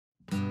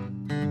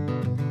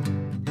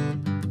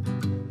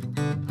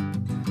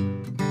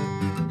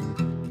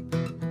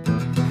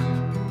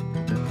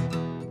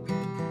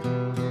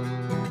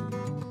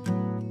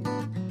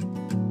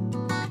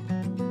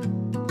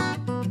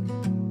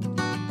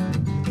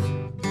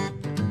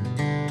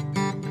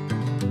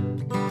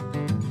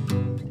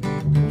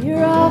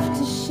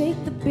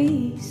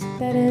beast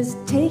that has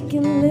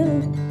taken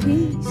little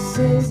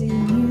pieces of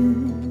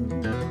you.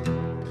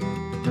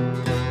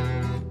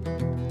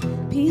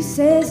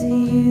 Pieces of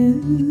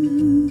you.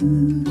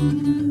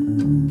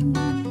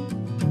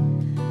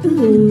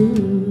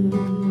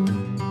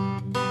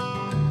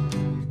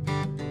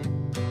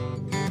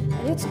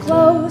 And it's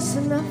close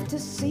enough to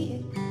see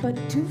it, but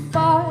too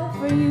far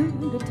for you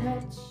to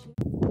touch.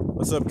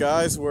 What's up,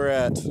 guys? We're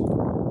at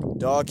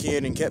Dog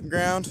Canyon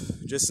Campground,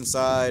 just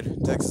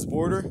inside Texas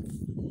border.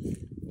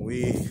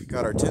 We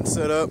got our tent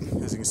set up,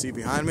 as you can see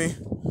behind me.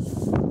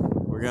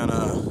 We're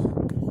gonna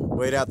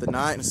wait out the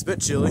night, and it's a bit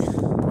chilly.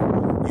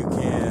 You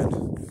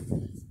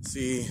can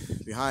see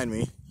behind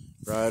me,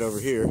 right over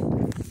here,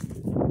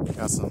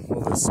 got some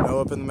little bit of snow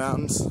up in the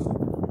mountains.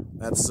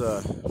 That's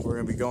we're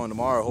gonna be going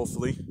tomorrow,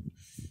 hopefully.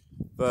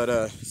 But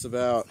it's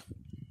about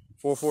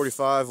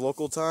 4:45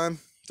 local time,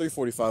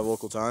 3:45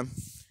 local time,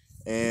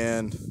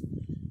 and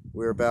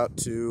we're about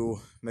to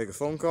make a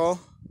phone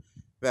call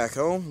back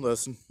home,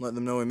 let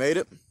them know we made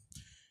it,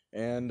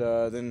 and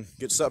then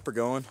get supper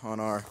going on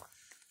our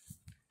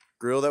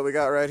grill that we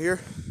got right here,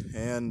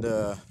 and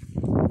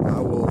I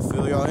will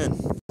fill y'all in.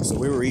 So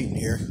we were eating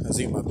here. I was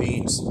eating my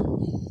beans,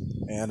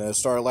 and it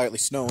started lightly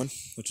snowing,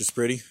 which is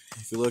pretty.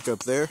 If you look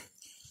up there,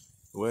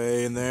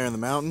 way in there in the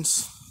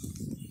mountains,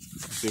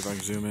 let's see if I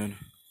can zoom in.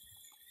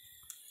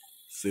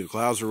 See, the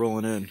clouds are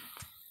rolling in.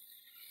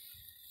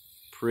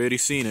 Pretty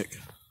scenic.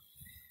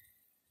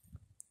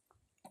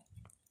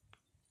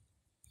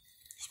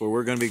 That's where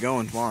we're going to be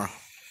going tomorrow.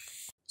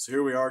 So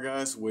here we are,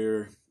 guys.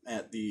 We're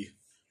at the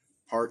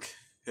park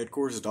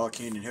headquarters, the Dog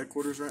Canyon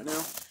headquarters right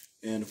now.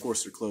 And of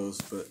course they're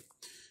closed, but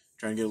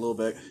trying to get a little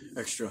bit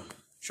extra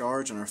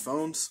charge on our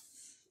phones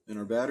and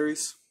our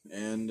batteries,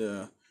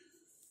 and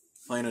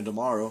planning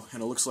tomorrow.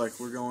 And it looks like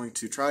we're going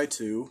to try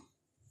to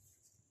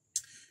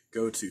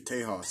go to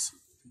Tejas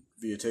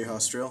via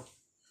Tejas Trail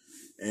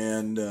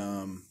and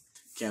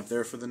camp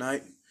there for the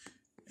night.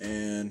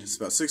 And it's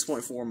about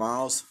 6.4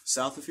 miles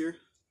south of here.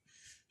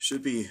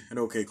 Should be an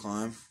okay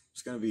climb.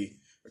 It's going to be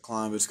a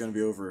climb, but it's going to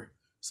be over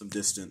some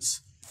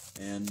distance.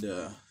 And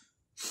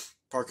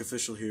park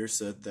official here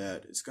said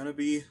that it's going to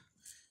be a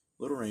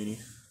little rainy,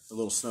 a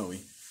little snowy,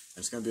 and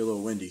it's going to be a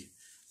little windy.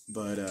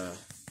 But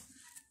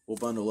we'll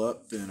bundle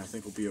up, and I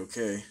think we'll be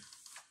okay.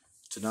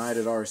 Tonight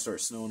it already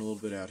starts snowing a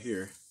little bit out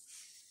here,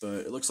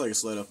 but it looks like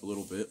it's let up a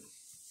little bit.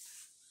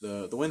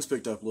 The wind's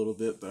picked up a little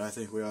bit, but I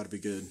think we ought to be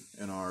good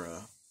in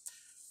our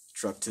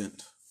truck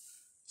tent.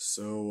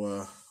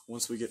 So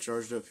once we get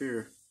charged up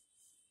here,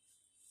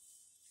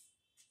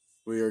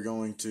 we are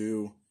going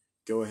to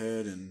go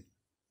ahead and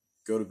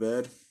go to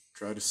bed,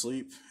 try to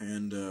sleep,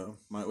 and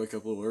might wake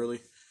up a little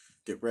early,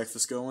 get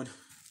breakfast going,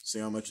 see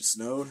how much it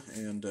snowed,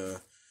 and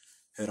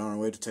head on our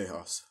way to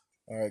Tejas.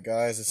 Alright,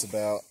 guys, it's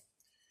about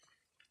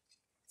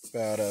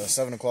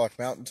 7 o'clock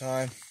mountain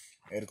time,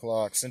 8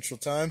 o'clock central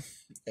time,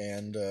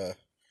 and the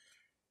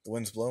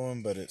wind's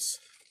blowing, but it's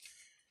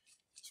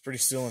pretty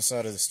still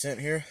inside of this tent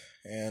here.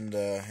 And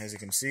as you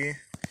can see,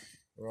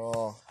 we're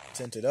all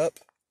tented up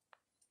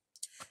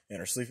in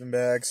our sleeping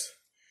bags,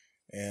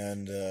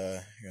 and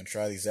you're gonna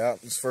try these out.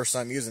 It's the first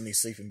time using these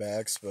sleeping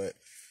bags, but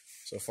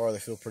so far they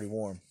feel pretty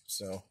warm,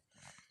 so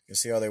you can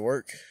see how they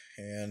work,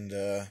 and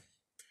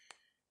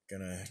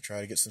gonna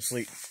try to get some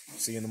sleep.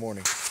 See you in the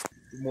morning.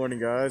 Good morning,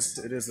 guys.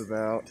 It is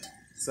about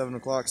 7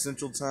 o'clock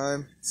central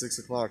time, 6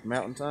 o'clock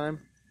mountain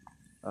time.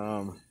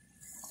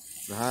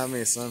 Behind me,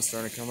 the sun's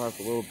starting to come up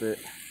a little bit.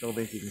 Don't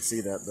think you can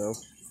see that though.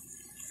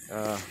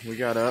 We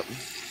got up,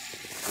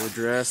 we're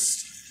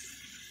dressed,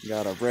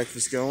 got our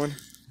breakfast going.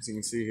 As you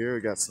can see here,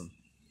 we got some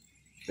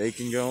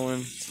bacon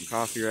going, some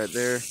coffee right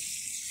there.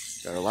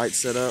 Got our lights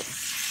set up,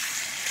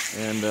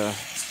 and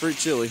it's pretty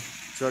chilly.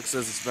 The truck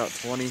says it's about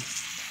 20.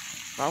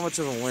 Not much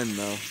of a wind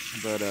though,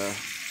 but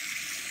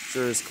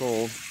sure is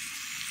cold.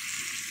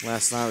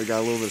 Last night we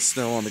got a little bit of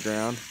snow on the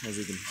ground, as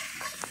you can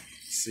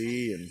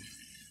see, and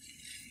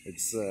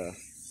it's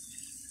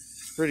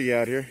pretty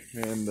out here.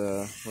 And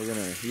we're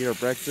gonna eat our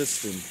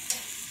breakfast and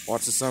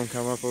watch the sun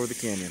come up over the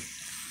canyon.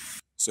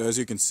 So as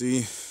you can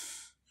see,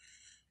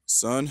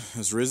 sun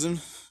has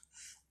risen.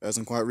 It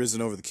hasn't quite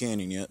risen over the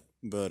canyon yet,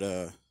 but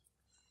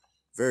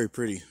very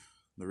pretty,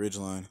 the ridge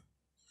line.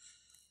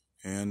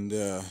 And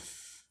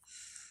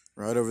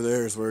right over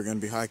there is where we're going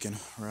to be hiking,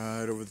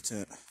 right over the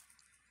tent.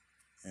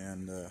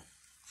 And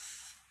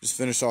just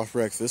finished off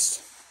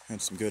breakfast.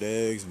 Had some good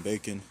eggs and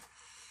bacon,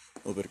 a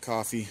little bit of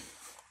coffee,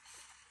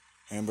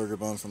 hamburger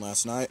bun from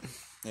last night,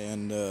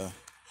 and I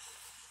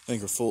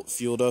think we're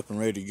fueled up and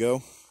ready to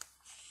go.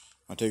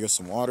 I'll take us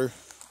some water.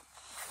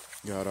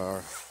 Got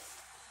our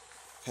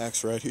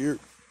packs right here,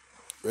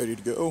 ready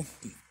to go,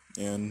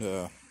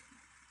 and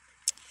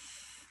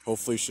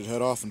hopefully should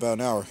head off in about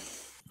an hour.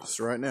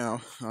 So right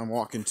now I'm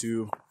walking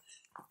to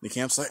the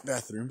campsite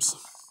bathrooms.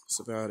 It's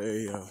about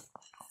maybe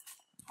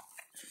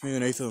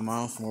an eighth of a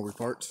mile from where we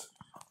parked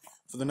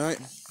for the night,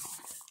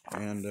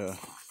 and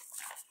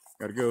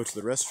got to go to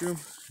the restroom.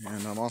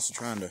 And I'm also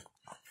trying to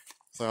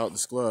thaw out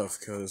this glove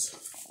because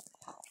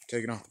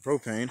taking off the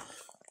propane,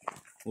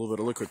 a little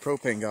bit of liquid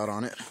propane got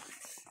on it,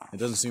 it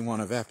doesn't seem to want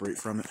to evaporate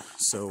from it.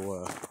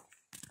 So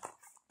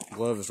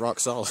glove is rock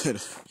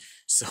solid.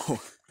 So you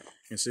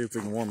can see if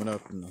we can warm it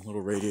up in the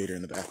little radiator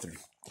in the bathroom,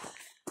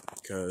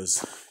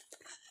 because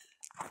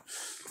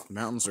the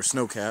mountains are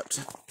snow capped,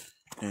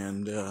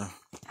 and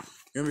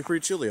it's gonna be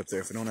pretty chilly up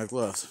there if we don't have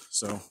gloves.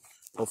 So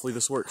hopefully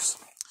this works.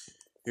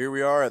 Here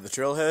we are at the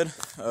trailhead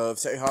of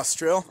Tejas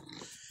Trail,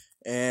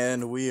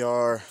 and we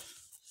are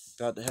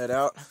about to head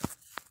out.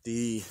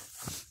 The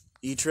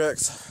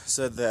E-Trex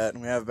said that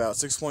we have about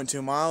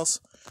 6.2 miles.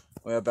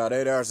 We have about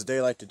 8 hours of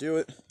daylight to do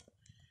it.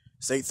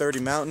 It's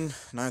 8:30 Mountain,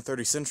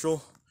 9:30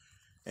 Central,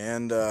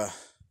 and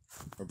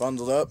we're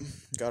bundled up,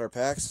 got our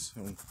packs,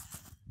 and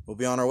we'll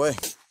be on our way.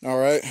 All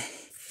right,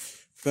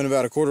 been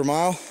about a quarter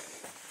mile,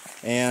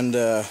 and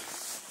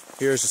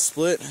here's the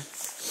split.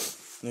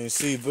 And you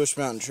see Bush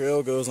Mountain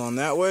Trail goes on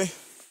that way,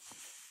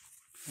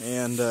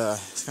 and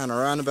it's kind of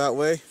a roundabout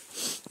way.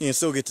 You can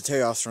still get to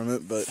Tejas from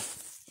it, but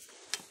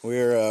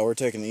we're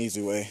taking the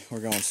easy way. We're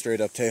going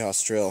straight up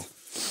Tejas Trail,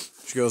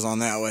 which goes on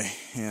that way,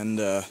 and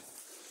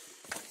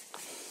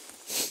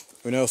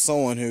we know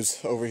someone who's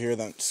over here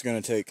that's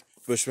going to take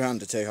Bush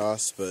Mountain to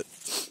Tejas, but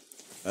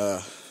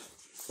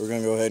we're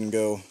going to go ahead and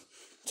go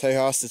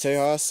Tejas to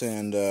Tejas,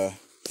 and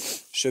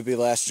should be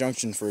the last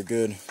junction for a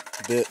good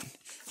bit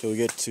till we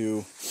get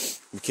to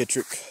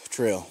McKittrick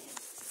Trail.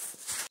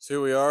 So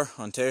here we are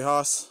on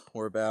Tejas.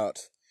 We're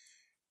about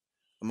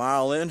a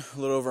mile in, a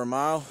little over a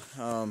mile,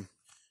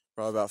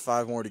 probably about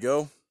 5 more to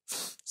go.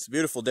 It's a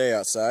beautiful day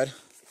outside.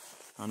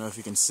 I don't know if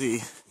you can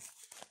see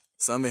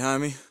sun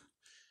behind me.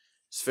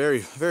 It's very,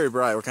 very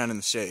bright. We're kind of in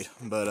the shade,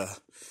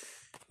 but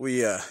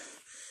we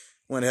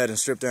went ahead and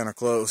stripped down our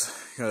clothes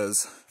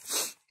because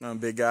I'm a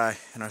big guy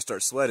and I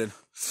start sweating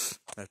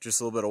after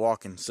just a little bit of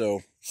walking.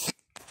 So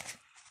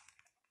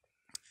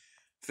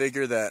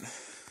figure that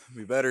it'd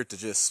be better to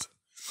just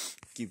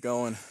keep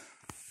going,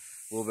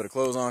 a little bit of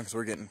clothes on because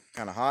we're getting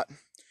kind of hot,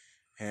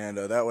 and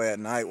that way at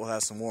night we'll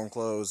have some warm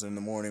clothes, and in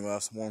the morning we'll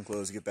have some warm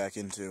clothes to get back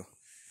into,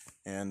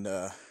 and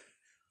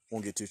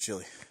won't get too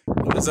chilly.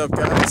 What is up,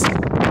 guys?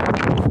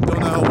 Don't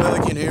know how well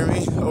you can hear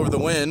me over the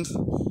wind.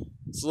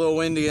 It's a little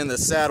windy in the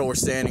saddle we're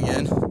standing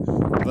in,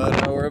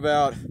 but we're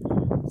about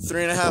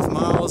 3.5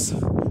 miles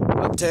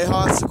up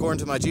Tejas according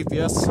to my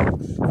GPS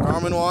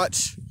Garmin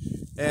watch,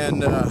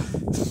 and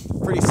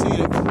pretty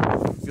scenic.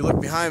 If you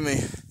look behind me,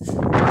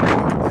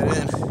 get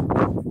in,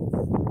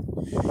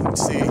 you can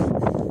see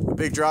a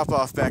big drop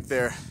off back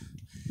there,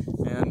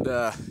 and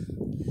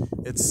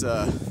it's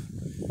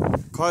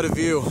quite a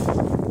view,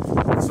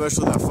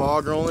 especially that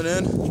fog rolling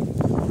in,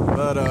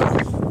 but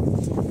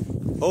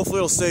hopefully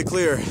it'll stay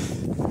clear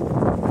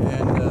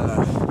and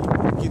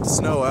keep the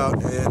snow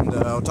out, and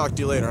I'll talk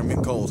to you later. I'm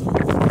getting cold.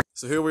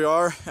 So here we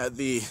are at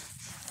the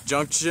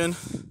junction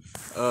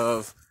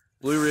of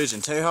Blue Ridge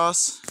and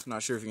Tejas.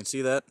 Not sure if you can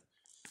see that.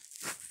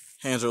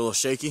 Hands are a little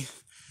shaky.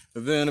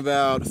 We've been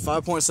about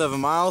 5.7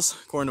 miles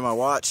according to my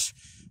watch.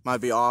 Might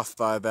be off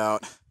by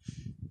about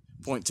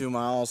 0.2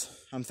 miles,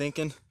 I'm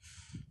thinking,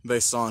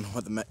 based on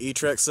what the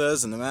E-Trex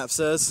says and the map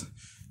says.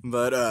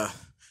 But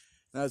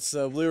that's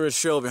Blue Ridge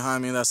Trail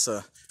behind me. That's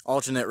a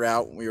alternate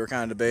route we were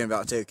kind of debating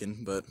about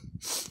taking, but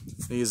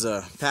these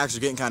packs are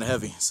getting kind of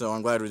heavy, so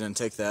I'm glad we didn't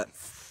take that.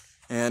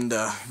 And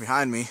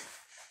behind me,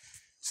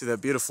 see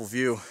that beautiful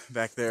view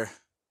back there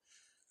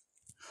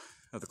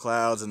of the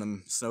clouds and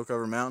the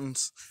snow-covered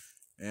mountains.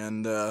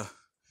 And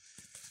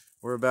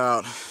we're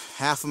about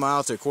half a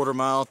mile to a quarter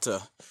mile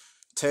to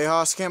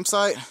Tejas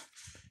campsite,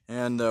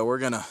 and we're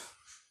gonna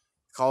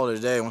call it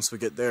a day once we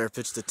get there,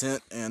 pitch the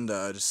tent, and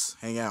just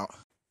hang out.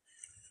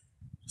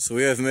 So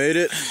we have made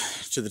it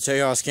to the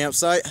Tejas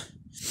campsite,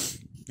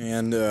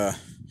 and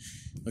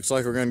looks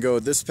like we're gonna go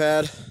with this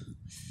pad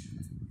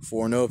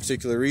for no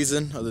particular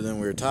reason other than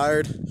we were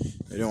tired.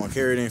 They didn't want to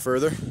carry it any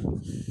further,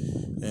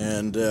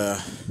 and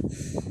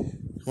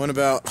went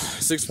about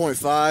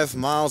 6.5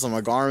 miles on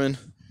my Garmin,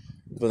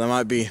 but that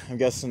might be, I'm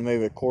guessing,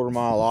 maybe a quarter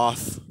mile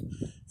off.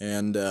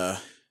 And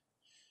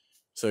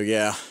so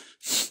yeah,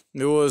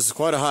 it was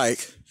quite a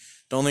hike.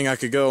 Don't think I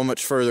could go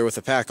much further with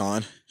a pack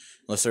on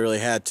unless I really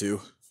had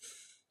to.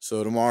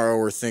 So tomorrow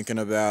we're thinking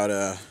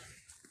about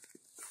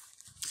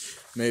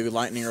maybe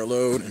lightening our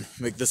load and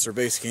make this our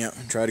base camp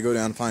and try to go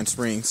down to Pine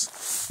Springs.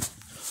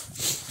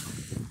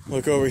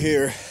 Look over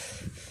here,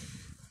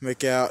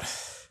 make out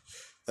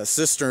that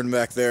cistern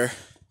back there.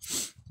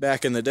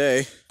 Back in the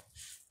day,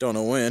 don't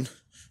know when,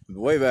 but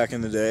way back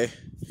in the day,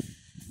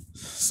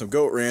 some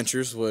goat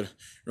ranchers would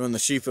run the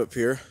sheep up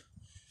here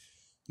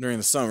during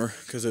the summer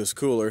because it was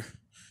cooler,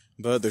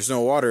 but there's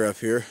no water up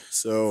here,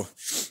 so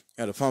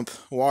got to pump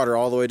water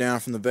all the way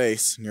down from the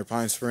base near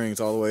Pine Springs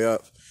all the way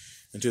up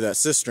into that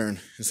cistern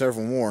and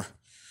several more,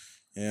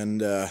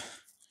 and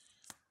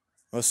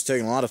must have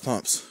taken a lot of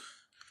pumps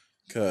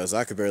because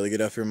I could barely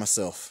get up here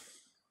myself.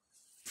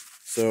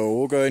 So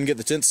we'll go ahead and get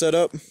the tent set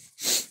up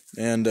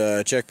and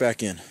check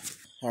back in.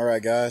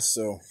 Alright guys,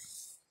 so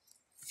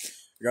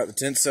we got the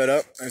tent set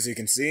up, as you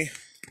can see,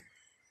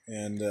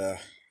 and got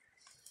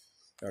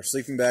our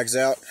sleeping bags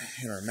out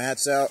and our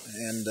mats out,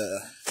 and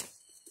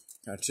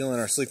Kind of chilling in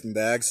our sleeping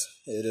bags.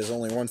 It is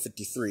only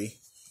 1:53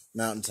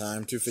 Mountain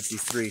Time,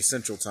 2:53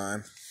 Central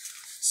Time.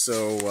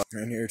 So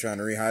we're in here trying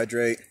to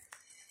rehydrate,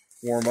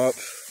 warm up,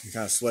 and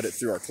kind of sweat it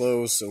through our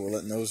clothes. So we're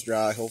letting those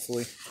dry,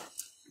 hopefully.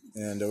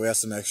 And we have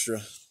some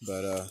extra,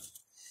 but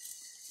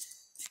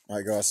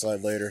might go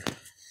outside later,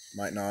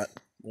 might not.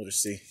 We'll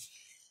just see.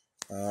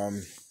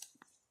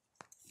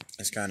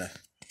 Just kind of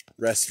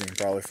resting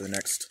probably for the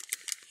next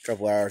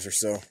couple hours or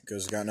so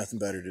because we got nothing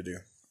better to do.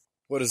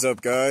 What is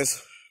up,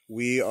 guys?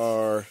 We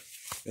are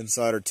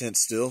inside our tent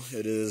still.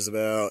 It is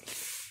about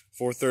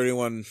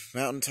 4:31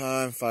 Mountain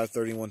Time,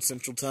 5:31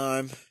 Central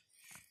Time,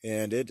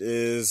 and it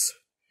is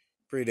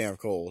pretty damn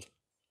cold.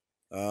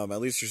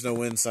 At least there's no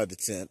wind inside the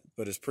tent,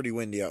 but it's pretty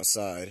windy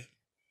outside.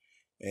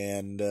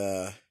 And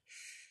we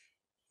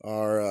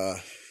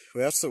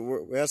have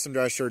some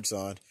dry shirts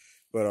on,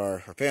 but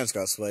our pants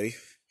got sweaty,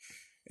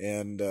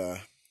 and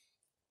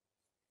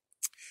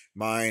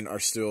mine are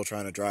still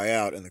trying to dry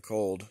out in the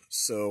cold.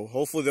 So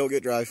hopefully they'll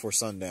get dry before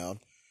sundown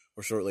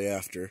or shortly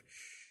after,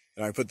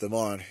 and I put them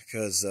on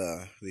because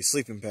these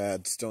sleeping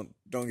pads don't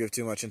give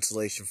too much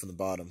insulation from the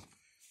bottom,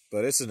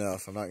 but it's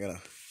enough. I'm not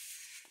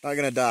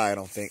gonna die, I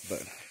don't think,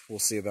 but we'll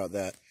see about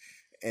that.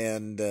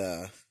 And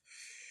we're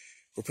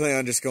planning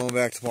on just going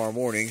back tomorrow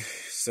morning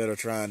instead of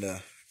trying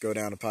to go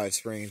down to Pine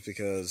Springs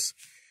because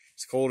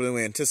it's colder than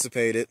we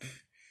anticipated,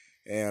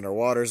 and our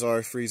waters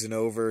are freezing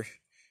over,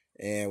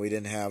 and we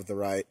didn't have the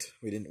right.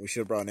 We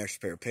should have brought an extra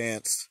pair of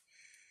pants.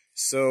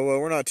 So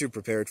we're not too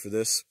prepared for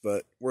this,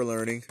 but we're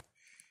learning.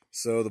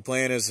 So the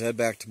plan is to head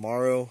back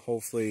tomorrow,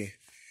 hopefully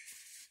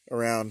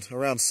around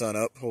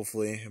sunup.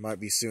 Hopefully it might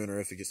be sooner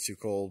if it gets too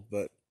cold,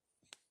 but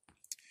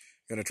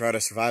gonna try to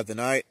survive the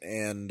night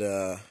and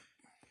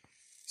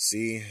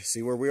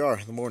see where we are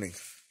in the morning.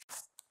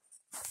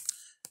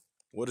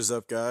 What is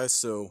up, guys?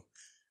 So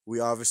we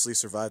obviously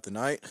survived the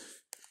night,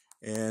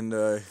 and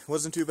it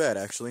wasn't too bad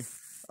actually.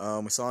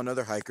 We saw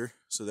another hiker,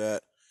 so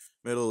that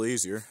made it a little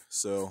easier.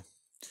 So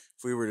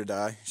if we were to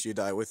die, she'd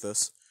die with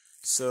us.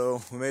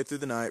 So we made it through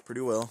the night pretty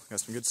well. Got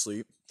some good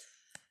sleep.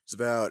 It's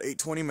about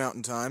 8:20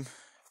 Mountain Time,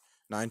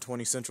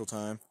 9:20 Central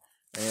Time,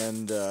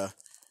 and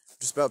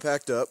just about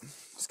packed up.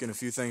 Just getting a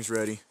few things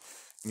ready.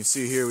 You can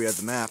see here we have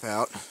the map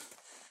out,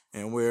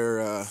 and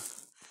we're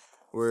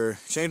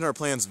changing our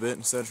plans a bit.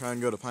 Instead of trying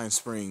to go to Pine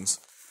Springs,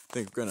 I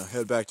think we're gonna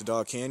head back to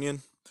Dog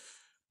Canyon,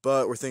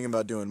 but we're thinking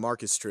about doing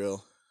Marcus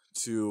Trail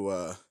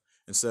to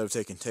instead of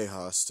taking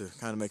Tejas, to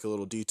kind of make a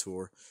little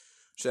detour.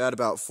 Should add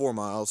about 4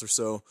 miles or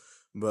so,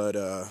 but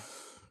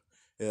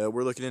yeah,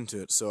 we're looking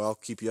into it, so I'll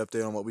keep you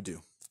updated on what we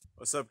do.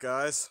 What's up,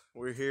 guys?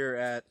 We're here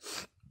at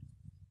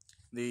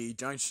the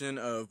junction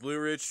of Blue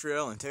Ridge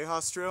Trail and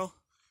Tejas Trail,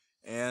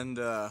 and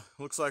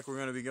looks like we're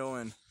going to be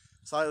going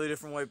slightly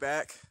different way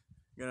back.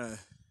 We're going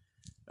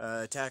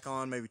to tack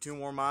on maybe 2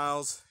 more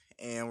miles,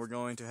 and we're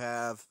going to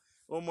have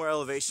a little more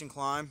elevation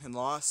climb and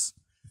loss,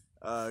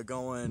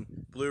 going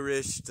Blue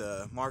Ridge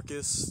to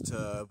Marcus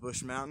to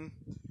Bush Mountain,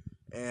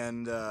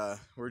 and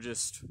we're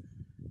just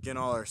getting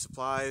all our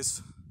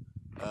supplies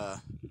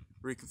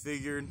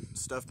reconfigured,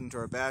 stuffed into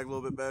our bag a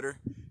little bit better,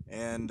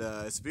 and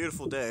it's a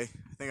beautiful day.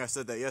 I think I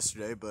said that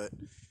yesterday, but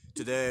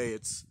today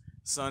it's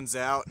sun's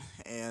out,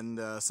 and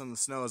some of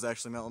the snow is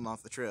actually melting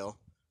off the trail,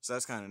 so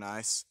that's kind of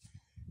nice.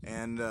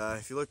 And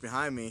if you look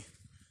behind me,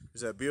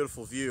 there's that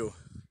beautiful view,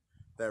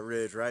 that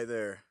ridge right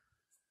there,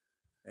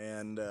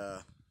 and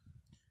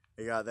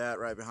we got that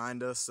right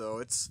behind us, so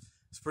it's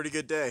a pretty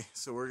good day.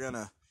 So we're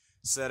gonna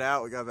set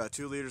out. We got about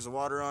 2 liters of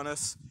water on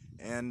us,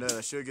 and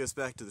should get us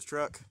back to the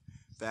truck,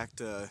 back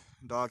to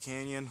Dog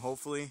Canyon,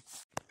 hopefully.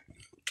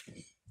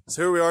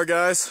 So here we are,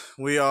 guys.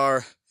 We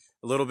are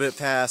a little bit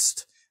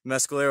past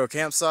Mescalero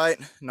Campsite,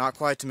 not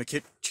quite to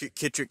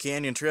McKittrick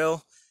Canyon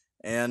Trail,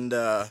 and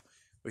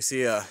we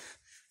see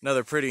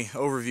another pretty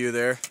overview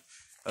there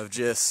of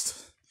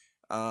just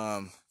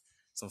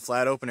some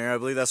flat open area. I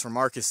believe that's where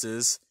Marcus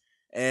is.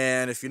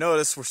 And if you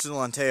notice, we're still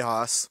on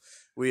Tejas.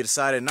 We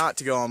decided not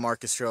to go on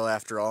Marcus Trail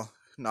after all,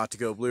 not to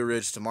go Blue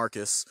Ridge to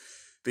Marcus,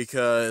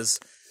 because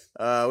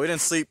we didn't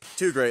sleep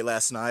too great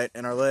last night,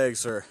 and our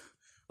legs are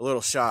a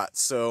little shot.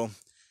 So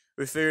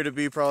we figured it'd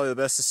be probably the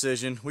best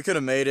decision. We could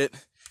have made it,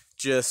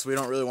 just we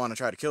don't really want to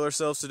try to kill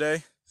ourselves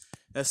today,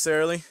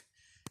 necessarily,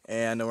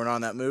 and we're not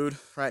in that mood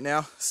right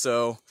now.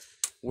 So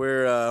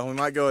we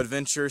might go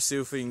adventure, see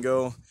if we can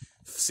go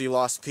see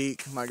Lost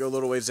Peak. Might go a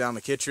little ways down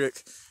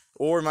McKittrick,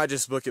 or we might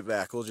just book it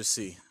back. We'll just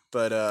see.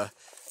 But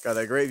got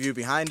that great view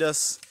behind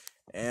us,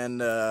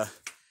 and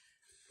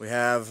we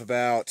have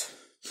about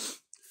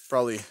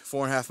probably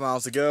 4.5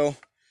 miles to go,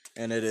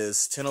 and it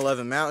is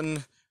 10:11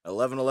 Mountain,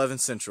 11:11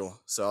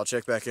 Central. So I'll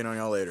check back in on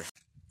y'all later.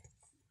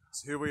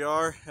 So here we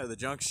are at the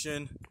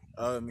junction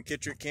of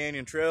McKittrick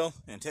Canyon Trail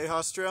and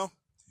Tejas Trail.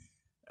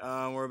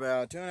 We're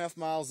about 2.5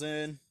 miles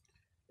in.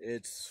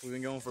 We've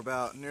been going for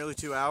about nearly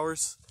 2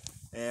 hours,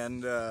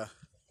 and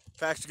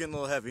packs are getting a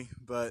little heavy,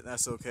 but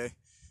that's okay.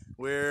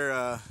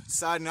 We're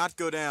deciding not to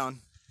go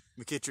down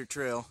McKittrick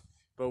Trail,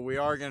 but we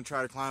are going to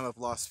try to climb up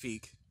Lost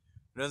Peak.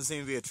 There doesn't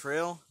seem to be a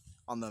trail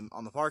on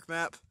the park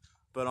map,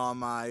 but on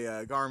my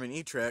Garmin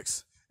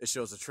eTrex, it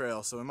shows a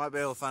trail. So we might be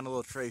able to find a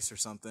little trace or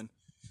something.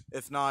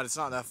 If not, it's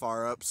not that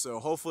far up, so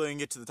hopefully we can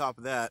get to the top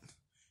of that.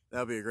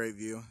 That'll be a great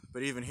view.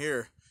 But even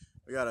here,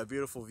 we got a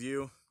beautiful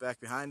view back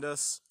behind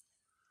us.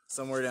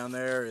 Somewhere down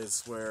there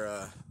is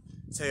where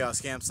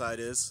Tejas Campsite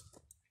is.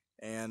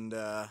 And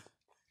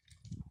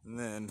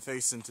then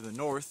facing to the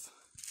north,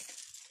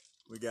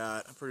 we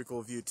got a pretty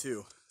cool view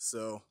too.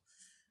 So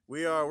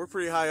we're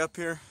pretty high up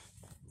here,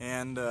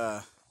 and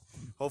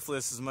hopefully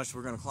this is as much as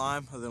we're going to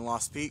climb other than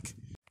Lost Peak.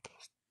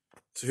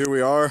 So here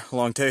we are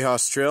along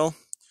Tejas Trail.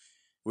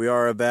 We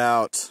are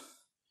about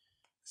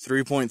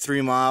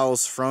 3.3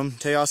 miles from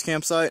Tejas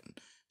Campsite,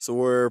 so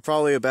we're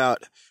probably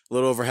about a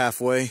little over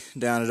halfway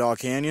down a Dog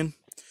Canyon.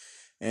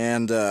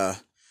 And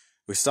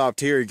we stopped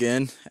here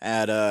again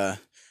at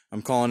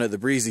I'm calling it the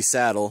Breezy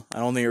Saddle. I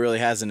don't think it really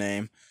has a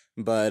name,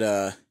 but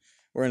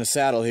we're in a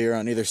saddle here.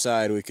 On either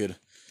side we could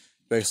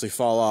basically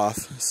fall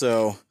off.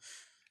 So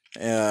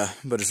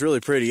but it's really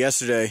pretty.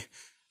 Yesterday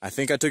I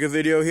think I took a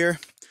video here,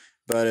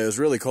 but it was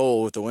really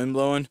cold with the wind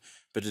blowing.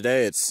 But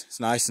today it's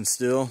nice and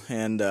still,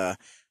 and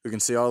we can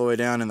see all the way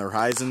down in the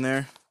horizon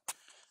there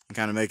and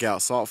kind of make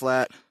out Salt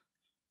Flat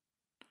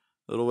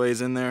a little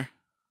ways in there.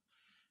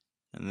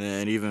 And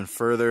then even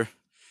further,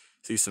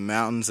 see some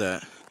mountains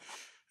that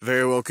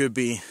very well could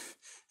be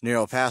near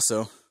El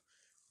Paso.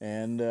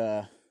 And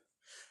it's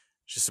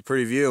just a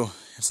pretty view.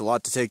 It's a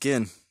lot to take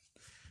in,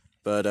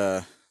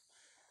 but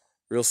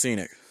real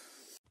scenic.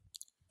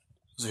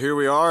 So here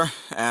we are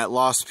at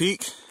Lost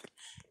Peak.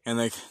 And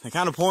they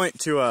kind of point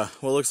to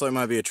what looks like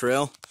might be a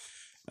trail.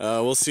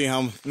 We'll see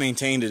how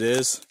maintained it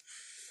is.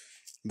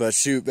 But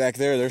shoot, back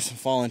there's some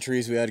fallen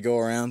trees we had to go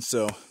around.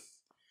 So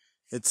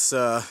it's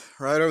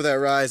right over that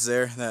rise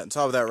there. That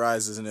top of that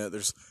rise isn't it.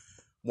 There's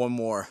one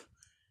more.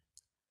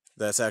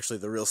 That's actually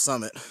the real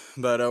summit.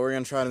 But we're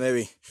going to try to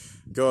maybe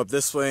go up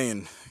this way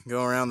and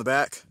go around the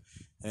back.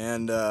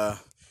 And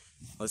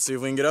let's see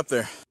if we can get up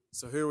there.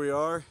 So here we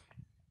are.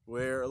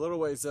 We're a little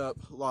ways up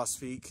Lost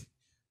Peak.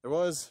 There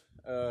was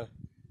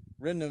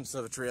remnants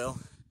of a trail.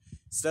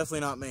 It's definitely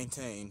not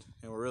maintained,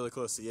 and we're really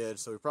close to the edge,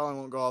 so we probably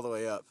won't go all the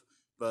way up.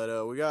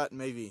 But we got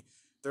maybe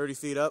 30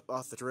 feet up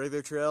off the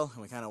regular trail, and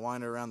we kind of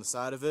wind around the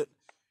side of it,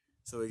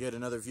 so we get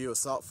another view of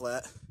Salt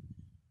Flat.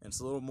 And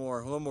it's a little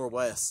more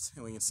west,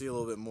 and we can see a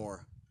little bit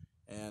more.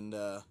 And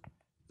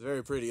it's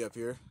very pretty up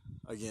here.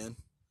 Again,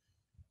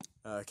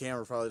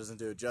 camera probably doesn't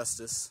do it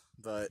justice,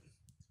 but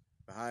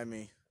behind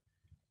me,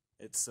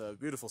 it's a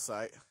beautiful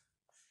sight.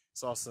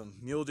 Saw some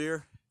mule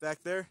deer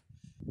back there.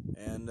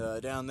 And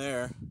down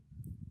there,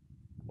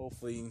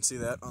 hopefully you can see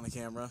that on the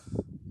camera,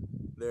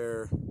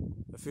 there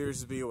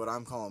appears to be what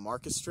I'm calling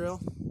Marcus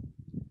Trail.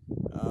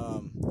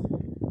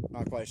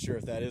 Not quite sure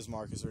if that is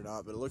Marcus or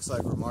not, but it looks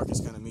like where Marcus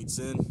kind of meets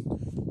in,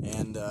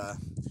 and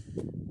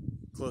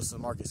close to the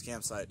Marcus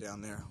campsite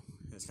down there.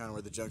 It's kind of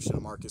where the junction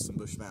of Marcus and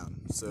Bush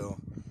Mountain. So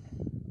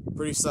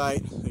pretty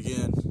sight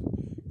again,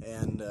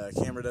 and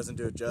camera doesn't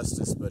do it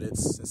justice, but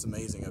it's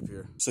amazing up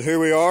here. So here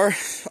we are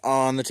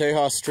on the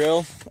Tejas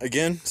Trail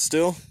again,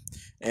 still.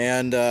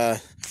 And so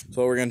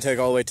we're going to take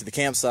all the way to the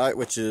campsite,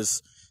 which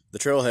is the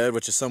Trailhead,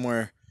 which is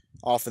somewhere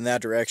off in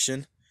that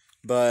direction.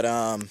 But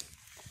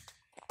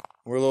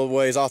we're a little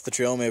ways off the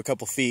trail, maybe a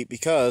couple feet,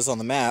 because on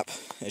the map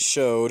it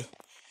showed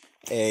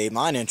a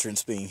mine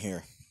entrance being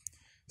here.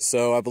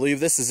 So I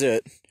believe this is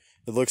it.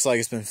 It looks like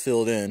it's been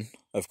filled in,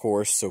 of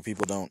course, so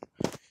people don't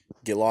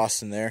get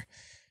lost in there.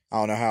 I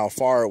don't know how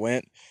far it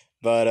went,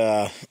 but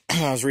I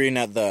was reading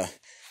at the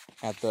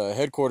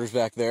headquarters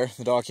back there,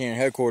 the Dog Canyon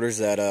headquarters,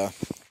 that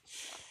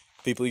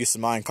people used to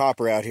mine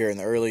copper out here in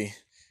the early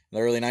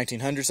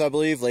 1900s, I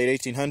believe,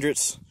 late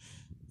 1800s,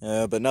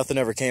 but nothing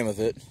ever came of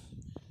it.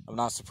 I'm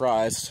not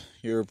surprised.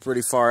 You're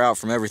pretty far out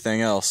from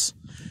everything else,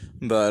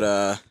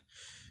 but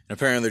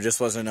apparently there just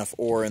wasn't enough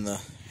ore in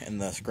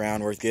the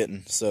ground worth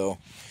getting. So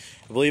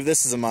I believe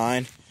this is a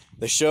mine.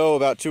 They show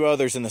about 2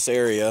 others in this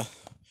area.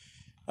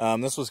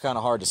 This was kind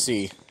of hard to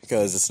see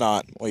because it's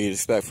not what you'd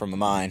expect from a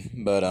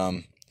mine, but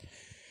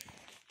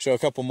show a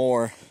couple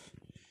more.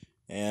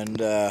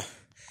 And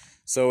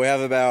so we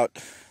have about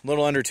a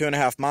little under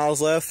 2.5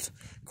 miles left,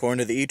 according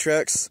to the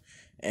eTrex,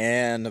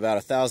 and about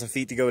 1,000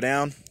 feet to go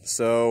down.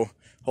 So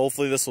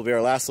hopefully this will be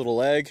our last little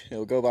leg.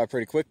 It'll go by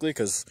pretty quickly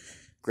because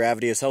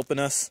gravity is helping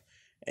us.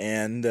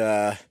 And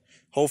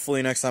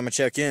hopefully next time I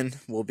check in,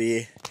 we'll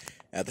be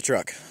at the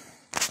truck.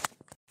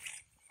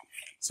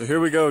 So here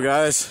we go,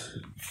 guys.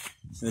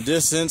 In the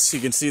distance,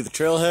 you can see the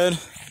trailhead,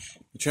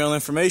 the trail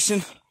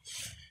information,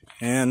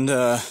 and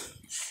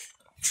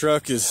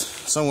truck is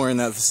somewhere in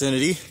that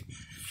vicinity.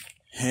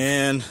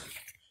 And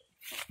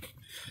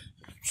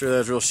I'm sure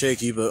that's real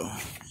shaky, but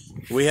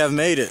we have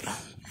made it.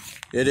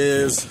 It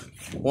is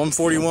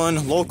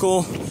 141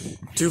 local,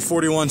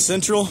 241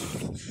 central.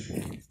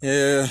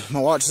 My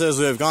watch says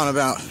we have gone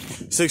about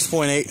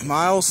 6.8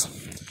 miles,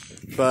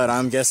 but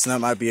I'm guessing that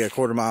might be a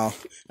quarter mile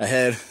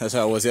ahead. That's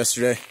how it was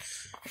yesterday.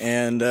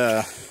 And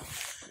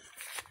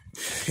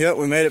yep,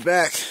 we made it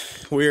back.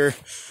 We're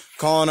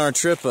calling our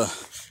trip a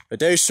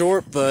day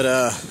short, but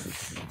I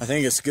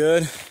think it's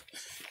good.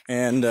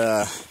 and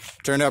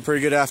turned out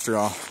pretty good after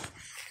all.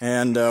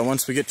 And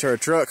once we get to our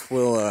truck,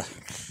 we'll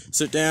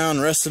sit down,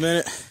 rest a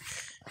minute,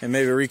 and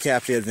maybe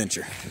recap the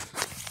adventure.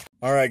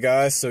 Alright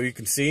guys, so you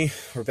can see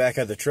we're back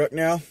at the truck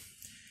now,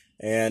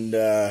 and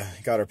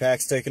got our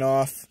packs taken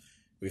off.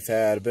 We've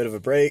had a bit of a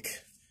break.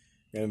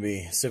 Gonna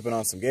be sipping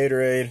on some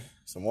Gatorade,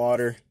 some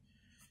water.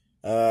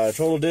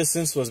 Total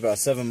distance was about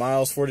 7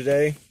 miles for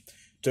today.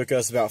 Took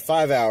us about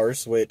 5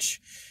 hours, which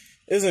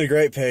isn't a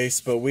great pace,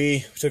 but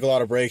we took a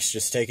lot of breaks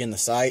just taking the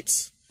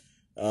sights,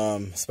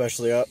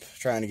 especially up,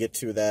 trying to get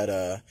to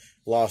that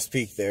Lost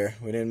Peak there.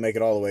 We didn't make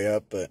it all the way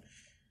up, but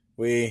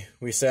we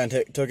sat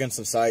and took in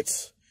some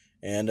sights,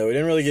 and we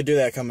didn't really get to do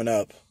that coming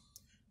up.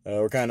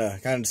 We're kind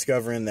of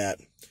discovering that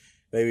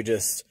maybe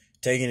just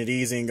taking it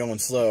easy and going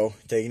slow,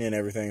 taking in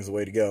everything is the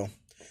way to go.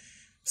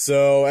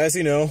 So, as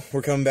you know,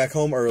 we're coming back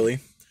home early,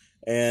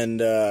 and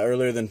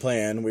earlier than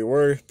planned. We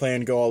were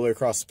planning to go all the way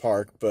across the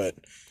park, but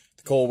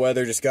the cold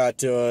weather just got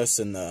to us,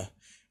 and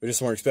we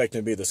just weren't expecting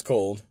it to be this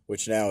cold,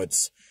 which now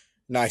it's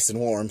nice and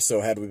warm, so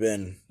had we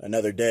been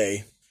another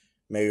day,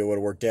 maybe it would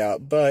have worked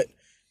out. But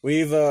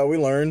we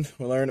learned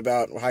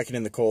about hiking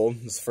in the cold.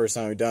 It's the first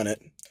time we've done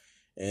it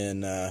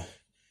in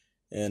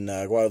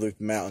Guadalupe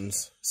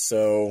Mountains,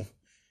 so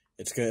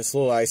it's a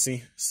little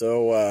icy.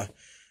 So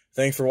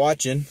thanks for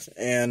watching,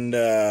 and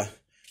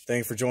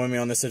thanks for joining me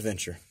on this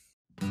adventure.